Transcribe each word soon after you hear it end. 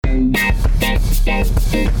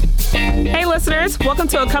listeners. Welcome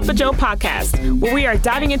to A Cup of Joe podcast, where we are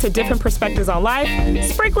diving into different perspectives on life,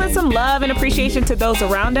 sprinkling some love and appreciation to those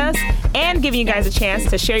around us, and giving you guys a chance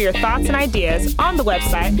to share your thoughts and ideas on the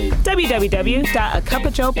website,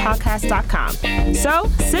 www.acupofjoepodcast.com. So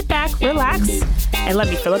sit back, relax, and let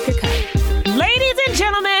me fill up your cup. Ladies and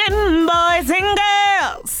gentlemen, boys and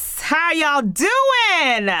girls, how y'all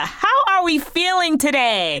doing? How are we feeling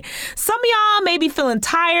today? Some of y'all may be feeling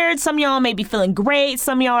tired. Some of y'all may be feeling great.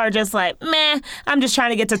 Some of y'all are just like, meh, I'm just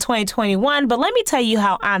trying to get to 2021. But let me tell you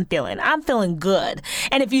how I'm feeling. I'm feeling good.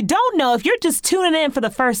 And if you don't know, if you're just tuning in for the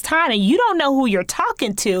first time and you don't know who you're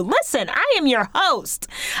talking to, listen, I am your host.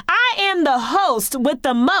 I am the host with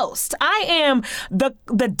the most. I am the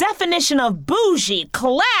definition of bougie,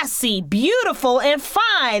 classy, beautiful, and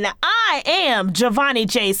fine. I am Giovanni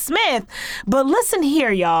J. Smith. But listen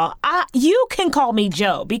here, y'all. You can call me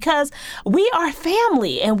Joe because we are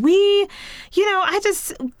family, and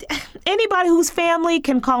anybody who's family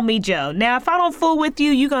can call me Joe. Now, if I don't fool with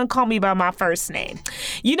you, you're going to call me by my first name.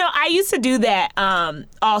 I used to do that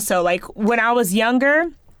also, like when I was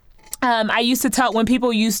younger. I used to tell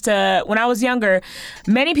when I was younger,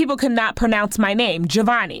 many people could not pronounce my name,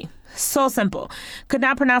 Giovanni. So simple. Could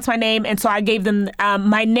not pronounce my name. And so I gave them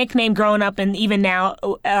my nickname growing up, and even now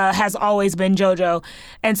has always been JoJo.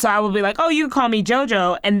 And so I would be like, oh, you can call me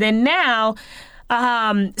JoJo. And then now,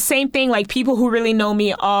 same thing, like people who really know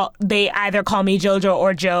me, they either call me JoJo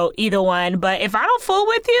or Joe, either one. But if I don't fool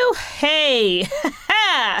with you, hey,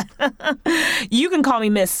 you can call me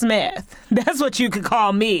Miss Smith. That's what you can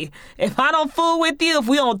call me. If I don't fool with you, if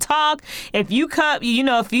we don't talk, if you cut,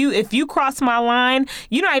 if you cross my line,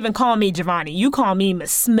 you're not even calling me Giovanni. You call me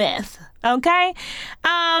Miss Smith. Okay?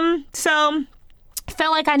 So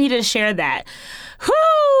felt like I needed to share that.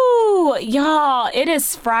 Whoo! Y'all, it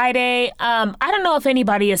is Friday. I don't know if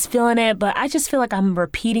anybody is feeling it, but I just feel like I'm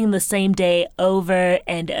repeating the same day over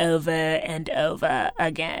and over and over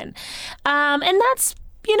again. And that's,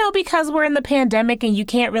 because we're in the pandemic and you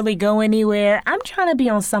can't really go anywhere. I'm trying to be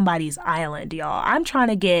on somebody's island, y'all. I'm trying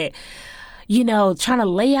to get, trying to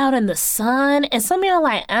lay out in the sun. And some of y'all are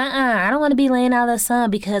like, I don't want to be laying out in the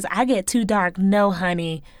sun because I get too dark. No,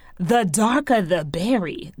 honey. The darker the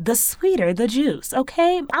berry, the sweeter the juice,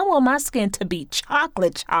 okay? I want my skin to be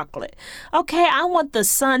chocolate, okay? I want the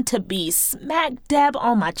sun to be smack dab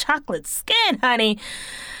on my chocolate skin, honey.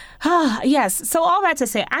 Yes, so all that to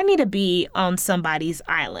say, I need to be on somebody's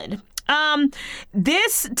island.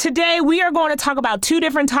 Today we are going to talk about two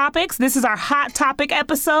different topics. This is our hot topic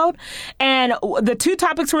episode. And the two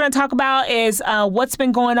topics we're going to talk about is what's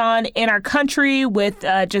been going on in our country with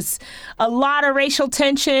just a lot of racial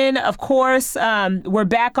tension. Of course, we're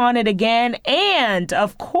back on it again. And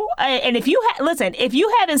of course, and if you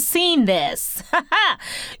haven't seen this,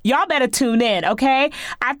 y'all better tune in. Okay.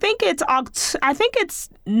 I think it's August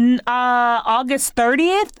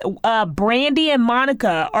 30th. Brandy and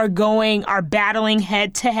Monica are battling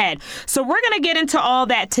head to head. So we're going to get into all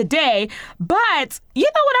that today. But you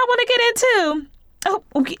know what I want to get into? Oh,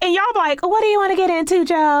 and y'all like, what do you want to get into,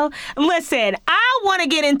 Joe? Listen, I want to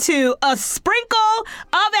get into a sprinkle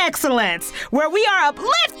of excellence where we are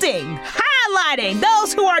uplifting, highlighting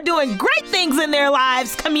those who are doing great things in their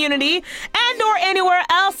lives, community, and or anywhere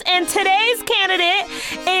else. And today's candidate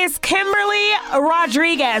is Kimberly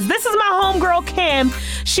Rodriguez. This is my homegirl, Kim.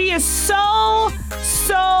 She is so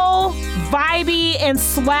vibey and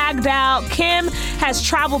swagged out. Kim has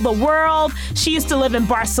traveled the world. She used to live in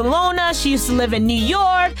Barcelona. She used to live in New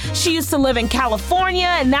York. She used to live in California,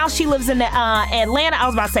 and now she lives in Atlanta. I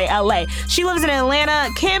was about to say LA. She lives in Atlanta.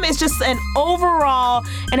 Kim is just an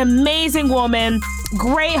amazing woman,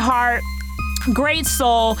 great heart, great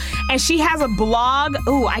soul, and she has a blog.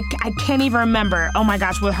 Ooh, I can't even remember. Oh my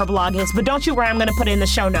gosh, what her blog is. But don't you worry, I'm gonna put it in the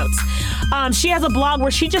show notes. She has a blog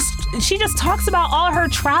where she just talks about all her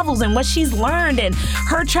travels and what she's learned and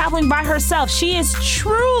her traveling by herself. She is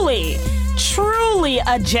truly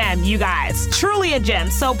a gem, you guys. Truly a gem.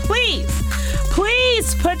 So please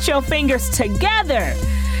put your fingers together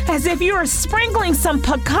as if you were sprinkling some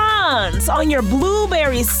pecans on your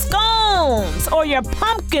blueberry scones or your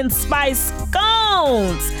pumpkin spice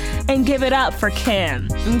scones and give it up for Kim,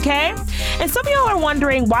 okay? And some of y'all are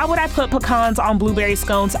wondering, why would I put pecans on blueberry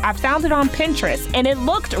scones? I found it on Pinterest and it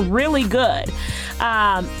looked really good.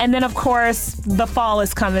 And then, of course, the fall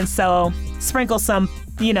is coming, so sprinkle some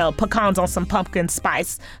pecans on some pumpkin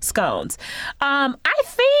spice scones. I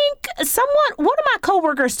think one of my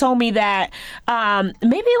coworkers told me that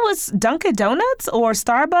maybe it was Dunkin' Donuts or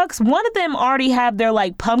Starbucks. One of them already have their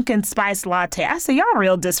pumpkin spice latte. I said, y'all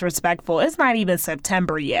real disrespectful. It's not even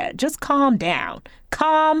September yet. Just calm down.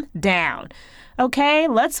 Okay,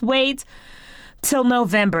 let's wait till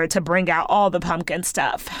November to bring out all the pumpkin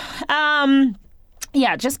stuff.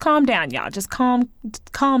 Yeah, just calm down, y'all. Just calm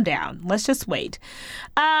down. Let's just wait.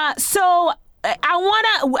 So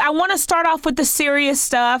I wanna start off with the serious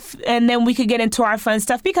stuff, and then we could get into our fun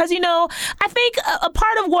stuff, because I think a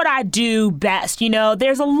part of what I do best,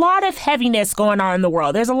 there's a lot of heaviness going on in the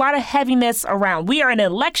world. There's a lot of heaviness around. We are in an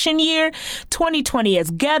election year. 2020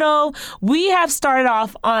 is ghetto. We have started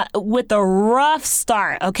off with a rough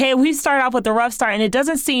start. Okay, we started off with a rough start, and it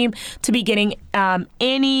doesn't seem to be getting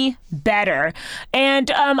any better.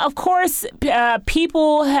 And of course,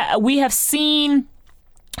 we have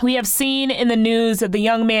seen in the news of the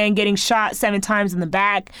young man getting shot 7 times in the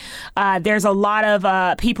back. There's a lot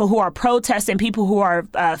of people who are protesting, people who are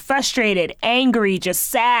frustrated, angry, just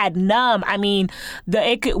sad, numb. I mean,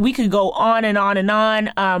 we could go on and on and on.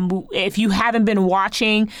 If you haven't been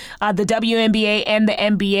watching, the WNBA and the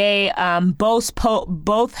NBA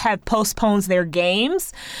both have postponed their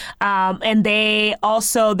games. And there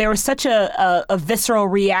was such a visceral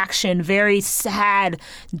reaction, very sad,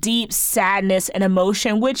 deep sadness and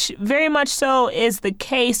emotion, which very much so is the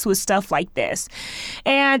case with stuff like this.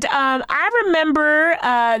 And I remember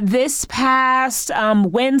this past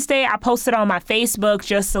Wednesday, I posted on my Facebook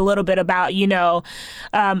just a little bit about,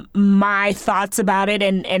 my thoughts about it,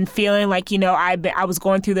 and feeling like, I was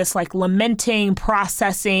going through this like lamenting,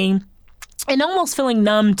 processing, and almost feeling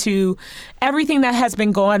numb to everything that has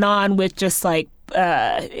been going on with just like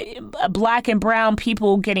Black and brown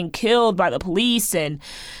people getting killed by the police, and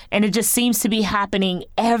it just seems to be happening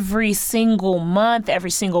every single month,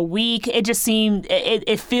 every single week.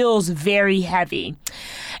 It feels very heavy.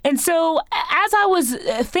 And so as I was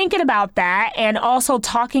thinking about that, and also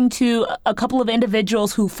talking to a couple of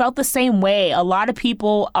individuals who felt the same way, a lot of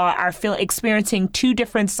people are experiencing two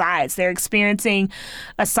different sides. They're experiencing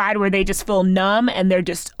a side where they just feel numb and they're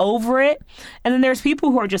just over it. And then there's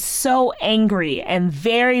people who are just so angry and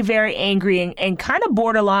very, very angry, and kind of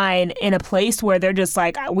borderline in a place where they're just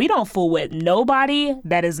like, we don't fool with nobody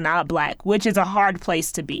that is not Black, which is a hard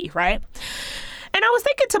place to be, right? And I was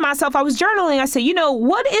thinking to myself, I was journaling. I said,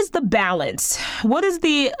 what is the balance? What is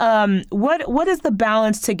the what is the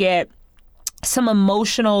balance to get some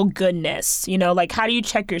emotional goodness? Like, how do you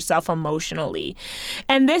check yourself emotionally?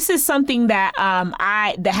 And this is something that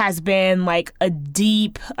that has been like a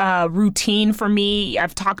deep routine for me.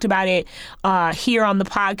 I've talked about it here on the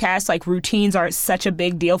podcast. Like, routines are such a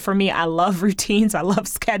big deal for me. I love routines. I love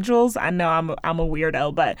schedules. I know I'm a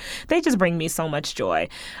weirdo, but they just bring me so much joy.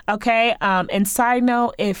 Okay. And side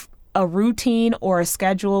note, if a routine or a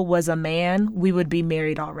schedule was a man, we would be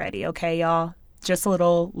married already. Okay, y'all. Just a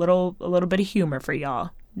little bit of humor for y'all.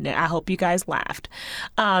 I hope you guys laughed.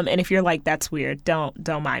 And if you're like, that's weird,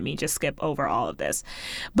 don't mind me. Just skip over all of this.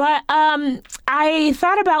 But I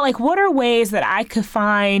thought about, like, what are ways that I could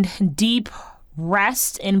find deep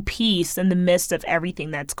rest and peace in the midst of everything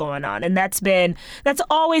that's going on. And that's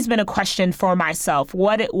always been a question for myself.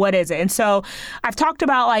 What is it? And so I've talked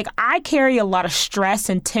about, like, I carry a lot of stress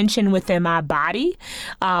and tension within my body.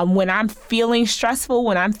 When I'm feeling stressful,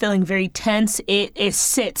 when I'm feeling very tense, it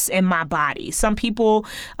sits in my body. Some people,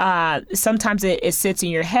 sometimes it sits in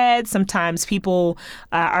your head. Sometimes people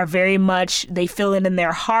are very much, they feel it in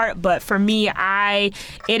their heart. But for me,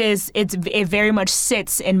 it very much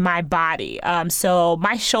sits in my body. So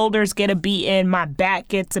my shoulders get a beat in, my back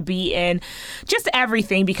gets a beat in, just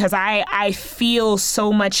everything, because I feel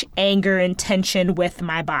so much anger and tension with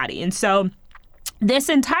my body. And so this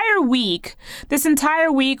entire week,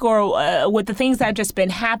 or with the things that have just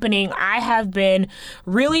been happening, I have been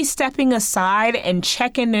really stepping aside and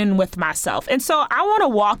checking in with myself. And so I want to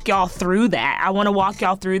walk y'all through that.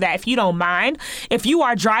 If you don't mind. If you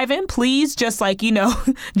are driving, please just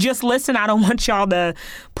just listen. I don't want y'all to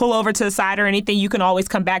pull over to the side or anything. You can always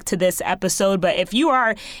come back to this episode. But if you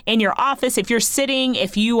are in your office, if you're sitting,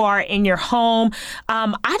 if you are in your home,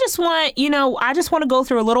 I just want to go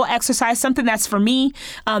through a little exercise, something that's for me.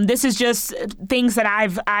 This is just things that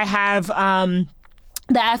I have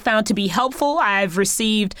that I found to be helpful. I've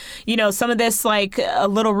received, some of this, like a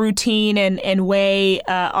little routine and way,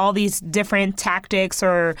 all these different tactics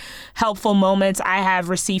or helpful moments I have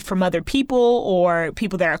received from other people or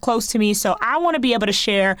people that are close to me. So I want to be able to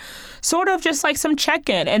share sort of just like some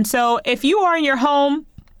check-in. And so if you are in your home,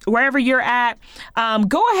 wherever you're at,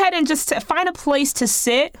 go ahead and just find a place to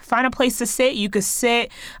sit. Find a place to sit. You could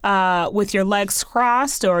sit with your legs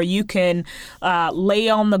crossed, or you can lay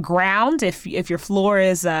on the ground if your floor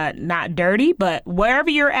is not dirty. But wherever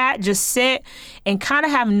you're at, just sit and kind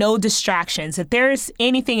of have no distractions. If there's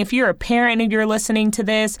anything, if you're a parent and you're listening to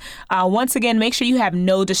this, once again, make sure you have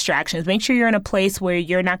no distractions. Make sure you're in a place where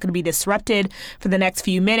you're not going to be disrupted for the next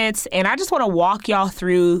few minutes. And I just want to walk y'all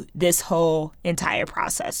through this whole entire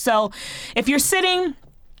process. So if you're sitting,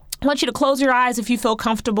 I want you to close your eyes if you feel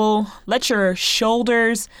comfortable. Let your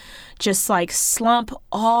shoulders just like slump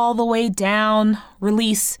all the way down.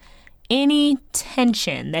 Release any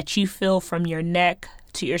tension that you feel from your neck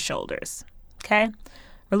to your shoulders. Okay?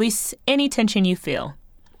 Release any tension you feel.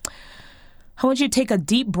 I want you to take a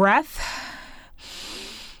deep breath.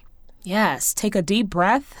 Yes, take a deep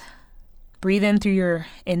breath. Breathe in through your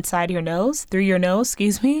nose,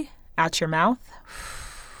 out your mouth.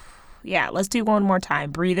 Yeah, let's do one more time.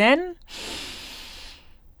 Breathe in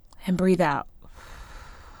and breathe out.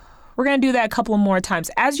 We're going to do that a couple more times.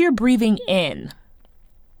 As you're breathing in,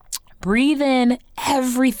 breathe in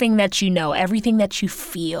everything that you know, everything that you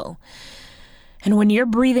feel. And when you're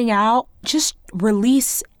breathing out, just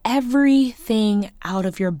release everything out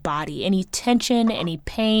of your body. Any tension, any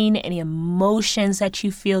pain, any emotions that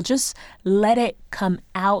you feel, just let it come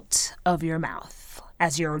out of your mouth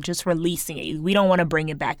as you're just releasing it. We don't want to bring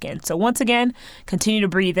it back in. So once again, continue to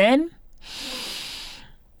breathe in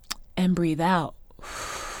and breathe out.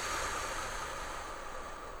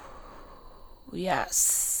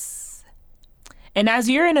 Yes. And as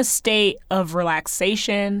you're in a state of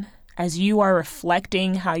relaxation, as you are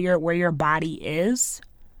reflecting where your body is,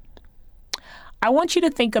 I want you to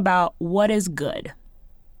think about what is good.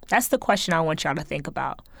 That's the question I want y'all to think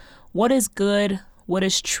about. What is good? What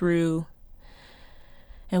is true?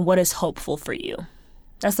 And what is hopeful for you?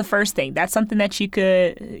 That's the first thing. That's something that you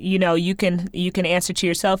could, you can answer to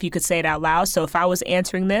yourself. You could say it out loud. So if I was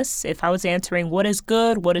answering what is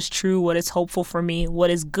good, what is true, what is hopeful for me, what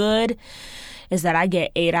is good is that I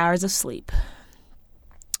get 8 hours of sleep.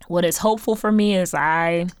 What is hopeful for me is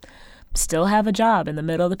I still have a job in the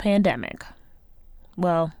middle of the pandemic.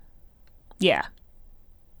 Well, yeah,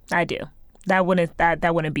 I do. That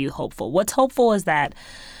wouldn't be hopeful. What's hopeful is that,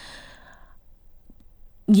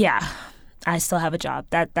 yeah, I still have a job.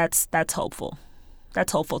 That's hopeful.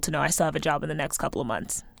 That's hopeful to know I still have a job in the next couple of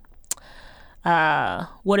months.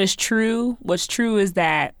 What is true? What's true is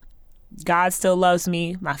that God still loves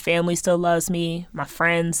me. My family still loves me. My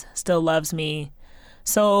friends still loves me.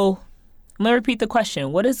 So let me repeat the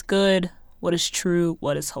question. What is good? What is true?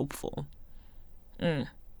 What is hopeful?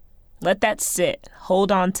 Let that sit.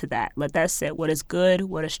 Hold on to that. Let that sit. What is good?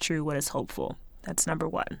 What is true? What is hopeful? That's number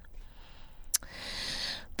one.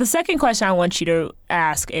 The second question I want you to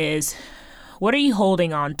ask is, what are you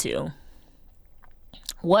holding on to?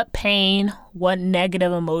 What pain, what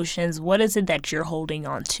negative emotions, what is it that you're holding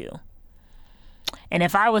on to? And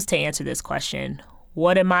if I was to answer this question,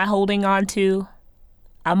 what am I holding on to?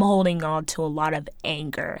 I'm holding on to a lot of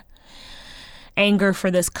anger. Anger for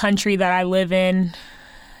this country that I live in.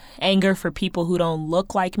 Anger for people who don't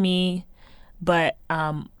look like me, but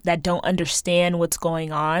that don't understand what's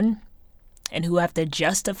going on and who have to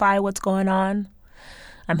justify what's going on.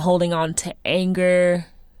 I'm holding on to anger,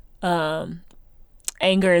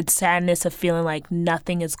 anger and sadness of feeling like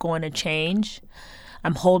nothing is going to change.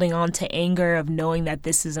 I'm holding on to anger of knowing that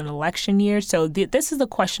this is an election year. So this is the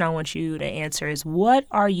question I want you to answer is, what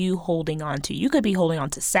are you holding on to? You could be holding on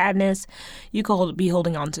to sadness. You could be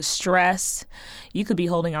holding on to stress. You could be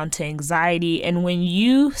holding on to anxiety. And when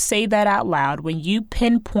you say that out loud, when you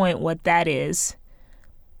pinpoint what that is,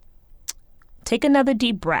 take another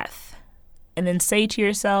deep breath and then say to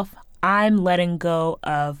yourself, I'm letting go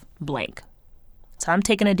of blank. So I'm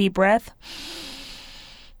taking a deep breath.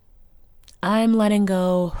 I'm letting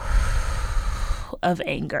go of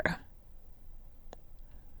anger.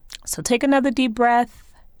 So take another deep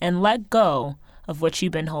breath and let go of what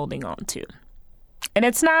you've been holding on to. And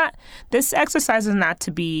this exercise is not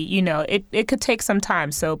to be, it could take some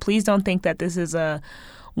time. So please don't think that this is a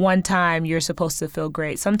one time you're supposed to feel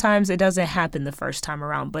great. Sometimes it doesn't happen the first time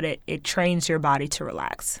around, but it trains your body to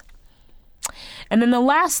relax. And then the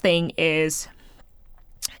last thing is,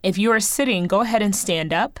 if you are sitting, go ahead and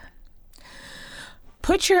stand up.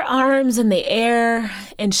 Put your arms in the air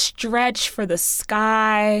and stretch for the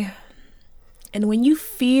sky. And when you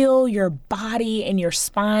feel your body and your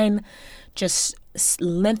spine just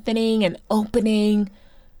lengthening and opening,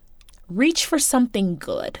 reach for something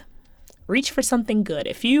good. Reach for something good.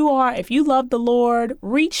 If you love the Lord,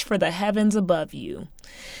 reach for the heavens above you.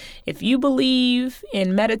 If you believe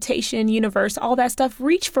in meditation, universe, all that stuff,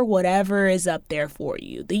 reach for whatever is up there for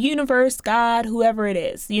you. The universe, God, whoever it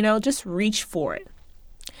is, just reach for it.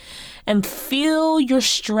 And feel your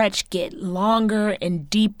stretch get longer and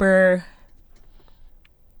deeper.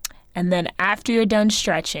 And then after you're done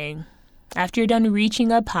stretching, after you're done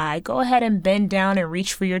reaching up high, go ahead and bend down and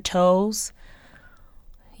reach for your toes.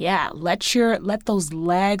 Yeah, let those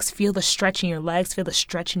legs feel the stretch in your legs, feel the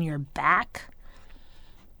stretch in your back.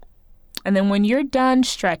 And then when you're done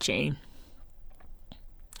stretching,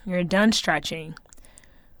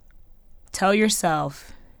 tell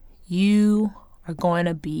yourself you are going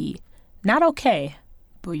to be not okay,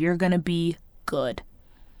 but you're going to be good.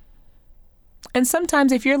 And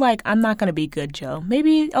sometimes if you're like, I'm not going to be good, Joe,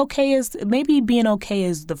 maybe being okay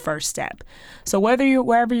is the first step. So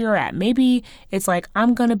wherever you're at, maybe it's like,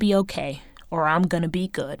 I'm going to be okay or I'm going to be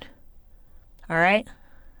good. All right.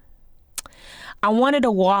 I wanted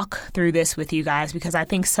to walk through this with you guys because I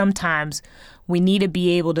think sometimes we need to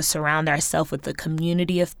be able to surround ourselves with a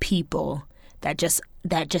community of people that just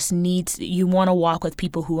needs, you want to walk with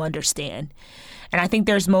people who understand. And I think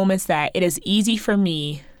there's moments that it is easy for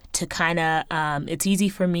me to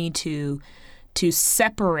to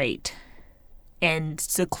separate and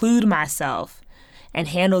seclude myself and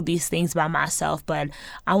handle these things by myself. But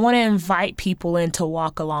I want to invite people in to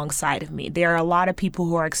walk alongside of me. There are a lot of people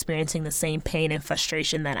who are experiencing the same pain and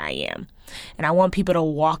frustration that I am. And I want people to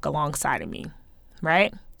walk alongside of me,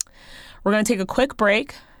 right? We're going to take a quick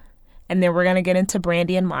break, and then we're going to get into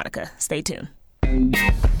Brandy and Monica. Stay tuned.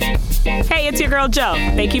 Hey, it's your girl, Joe.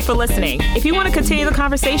 Thank you for listening. If you want to continue the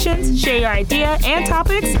conversations, share your idea and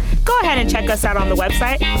topics, go ahead and check us out on the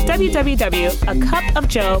website,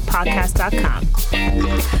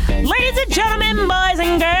 www.acupofjoepodcast.com. Ladies and gentlemen, boys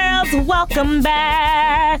and girls, welcome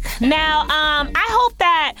back. Now, I hope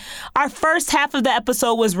that our first half of the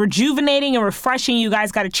episode was rejuvenating and refreshing. You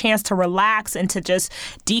guys got a chance to relax and to just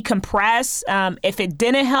decompress. If it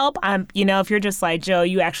didn't help, if you're just like, Joe,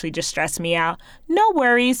 you actually just stressed me out, no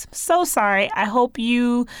worries. So sorry. I hope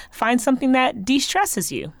you find something that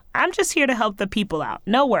de-stresses you. I'm just here to help the people out.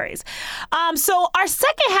 No worries. So our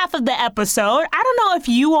second half of the episode, I don't know if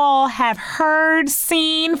you all have heard,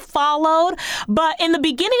 seen, followed, but in the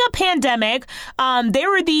beginning of pandemic, there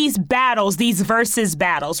were these versus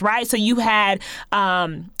battles, right? So you had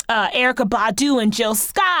Erykah Badu and Jill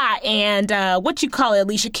Scott and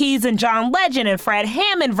Alicia Keys and John Legend and Fred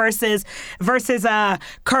Hammond versus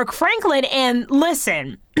Kirk Franklin. And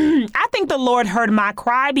listen, I think the Lord heard my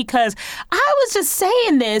cry because I was just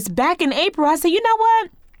saying this back in April. I said, you know what?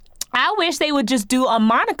 I wish they would just do a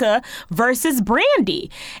Monica versus Brandy.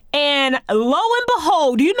 And lo and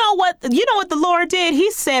behold, you know what the Lord did? He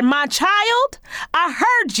said, my child, I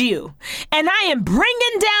heard you. And I am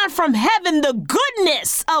bringing down from heaven the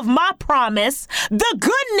goodness of my promise, the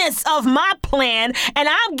goodness of my plan. And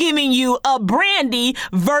I'm giving you a Brandy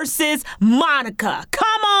versus Monica.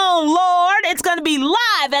 Come on, Lord. It's going to be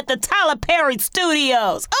live at the Tyler Perry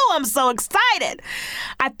Studios. Oh, I'm so excited.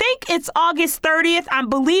 I think it's August 30th. I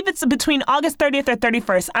believe it's between August 30th or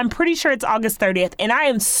 31st. I'm pretty sure it's August 30th. And I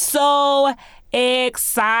am so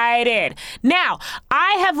excited. Now,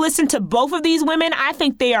 I have listened to both of these women. I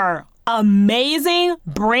think they are amazing.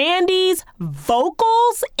 Brandy's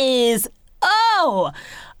vocals is, oh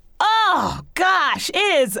gosh, it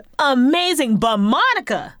is amazing. But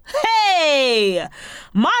Monica, hey,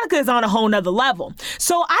 Monica is on a whole nother level.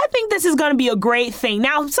 So I think this is going to be a great thing.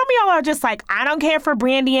 Now, some of y'all are just like, I don't care for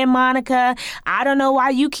Brandy and Monica. I don't know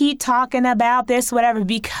why you keep talking about this, whatever.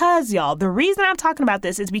 Because, y'all, the reason I'm talking about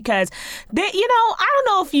this is because, I don't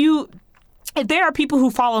know if there are people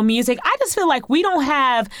who follow music, I just feel like we don't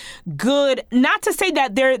have good, not to say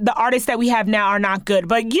that the artists that we have now are not good,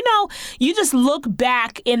 but you just look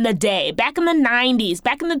back in the day, back in the 90s,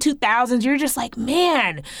 back in the 2000s, you're just like,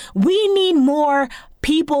 man, we need more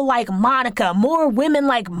people like Monica, more women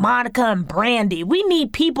like Monica and Brandy. We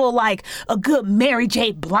need people like a good Mary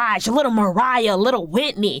J. Blige, a little Mariah, a little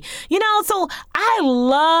Whitney. So I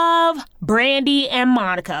love Brandy and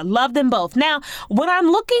Monica. Love them both. Now, what I'm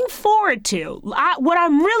really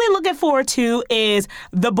looking forward to is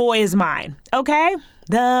The Boy Is Mine. Okay?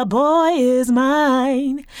 The boy is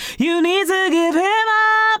mine. You need to give him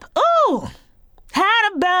up. Ooh, had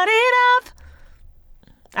about enough.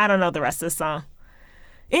 I don't know the rest of the song.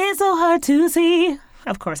 It's so hard to see.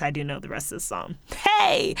 Of course, I do know the rest of the song.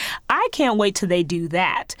 Hey, I can't wait till they do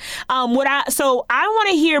that. I want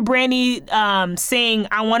to hear Brandy sing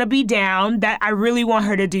 "I Want to Be Down." That I really want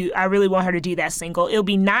her to do. I really want her to do that single. It'll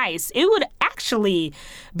be nice. It would actually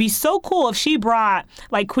be so cool if she brought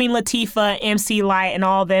like Queen Latifah, MC Lyte, and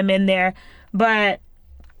all them in there. But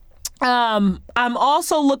I'm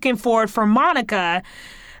also looking forward for Monica.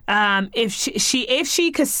 If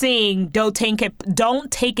she could sing, don't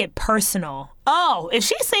take it personal. Oh, if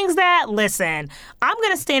she sings that, listen, I'm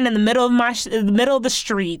gonna stand in the middle of the middle of the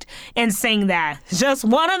street and sing that. Just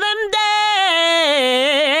one of them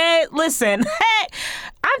days. Listen, hey,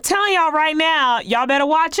 I'm telling y'all right now, y'all better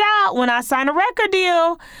watch out when I sign a record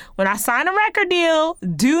deal. When I sign a record deal,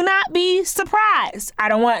 do not be surprised. I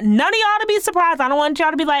don't want none of y'all to be surprised. I don't want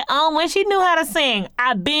y'all to be like, oh, when she knew how to sing.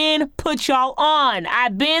 I've been put y'all on.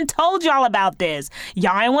 I've been told y'all about this.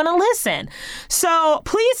 Y'all ain't want to listen. So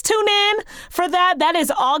please tune in for that. That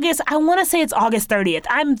is August. I want to say it's August 30th.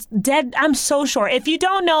 I'm so sure. If you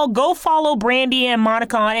don't know, go follow Brandy and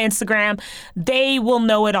Monica on Instagram. They will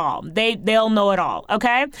know it all. They'll know it all.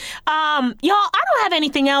 Okay. Y'all, I don't have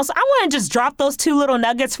anything else. I want to just drop those two little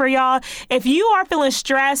nuggets for y'all. If you are feeling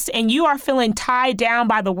stressed and you are feeling tied down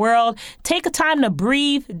by the world, take a time to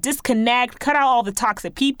breathe, disconnect, cut out all the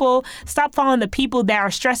toxic people, stop following the people that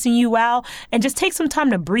are stressing you out, and just take some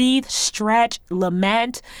time to breathe, stretch,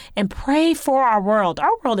 lament, and pray for our world.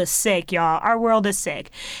 Our world is sick, y'all. Our world is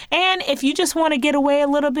sick. And if you just want to get away a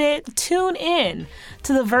little bit, tune in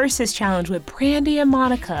to the Versus Challenge with Brandy and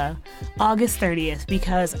Monica, August 30th,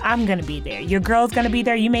 because I'm going to be there. Your girl's going to be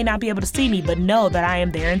there. You may not be able to see me, but know that I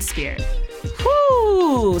am there in spirit.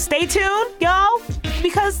 Whoo! Stay tuned, y'all,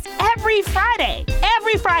 because every Friday,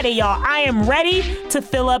 y'all, I am ready to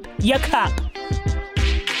fill up your cup.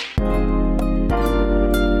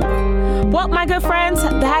 Well, my good friends,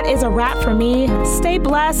 that is a wrap for me. Stay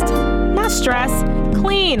blessed, not stressed,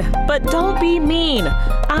 clean, but don't be mean.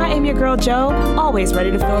 I am your girl, Jo, always ready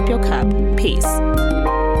to fill up your cup. Peace.